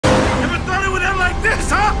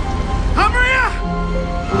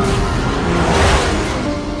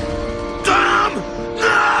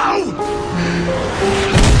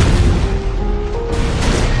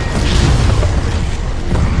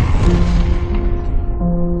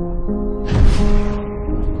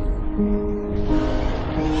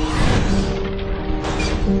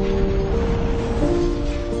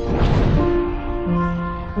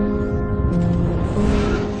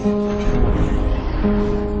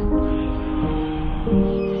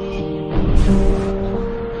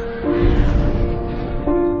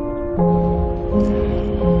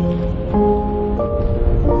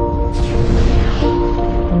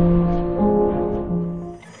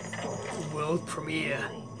world premiere.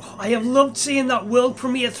 I have loved seeing that world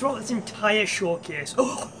premiere throughout this entire showcase.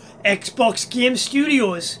 Oh, Xbox Game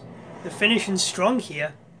Studios. They're finishing strong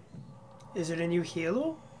here. Is it a new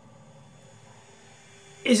Halo?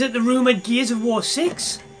 Is it the rumoured Gears of War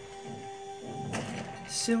 6?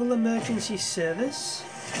 Civil Emergency Service.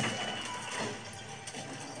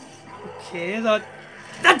 Okay,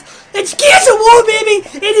 it's Gears of War,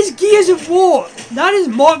 baby! It is Gears of War! That is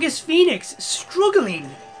Marcus Phoenix struggling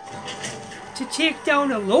to take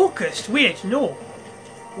down a Locust. Wait, no.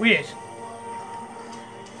 Wait.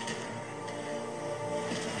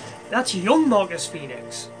 That's young Marcus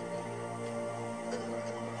Phoenix.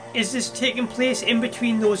 Is this taking place in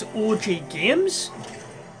between those OG games?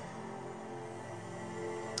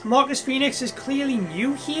 Marcus Phoenix is clearly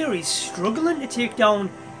new here. He's struggling to take down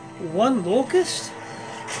one Locust.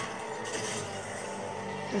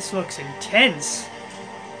 This looks intense.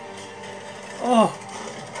 Oh,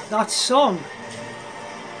 that song.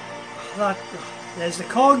 There's the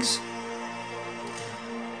cogs.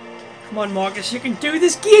 Come on, Marcus, you can do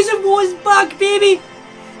this. Gears of War is back, baby.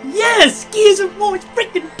 Yes, Gears of War is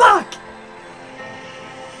freaking back.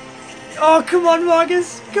 Oh, come on,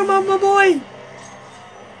 Marcus. Come on, my boy.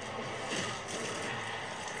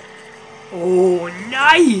 Oh,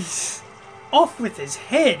 nice. Off with his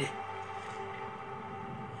head.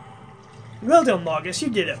 Well done, Marcus. You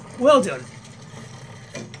did it. Well done.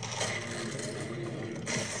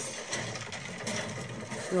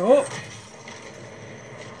 Oh.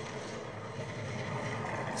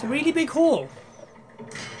 It's a really big hole.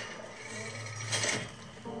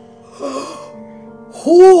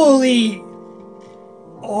 Holy!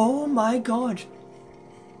 Oh my god.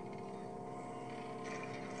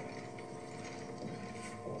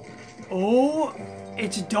 Oh,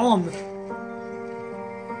 it's Dom.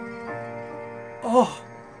 Oh,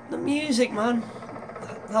 the music, man.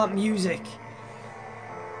 That music.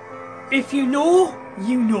 If you know,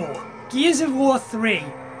 you know. Gears of War 3.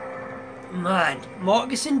 Man,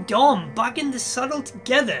 Marcus and Dom back in the saddle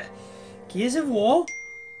together. Gears of War.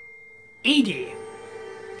 ED.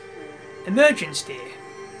 Emergency.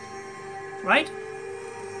 Right?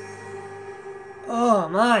 Oh,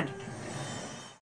 man.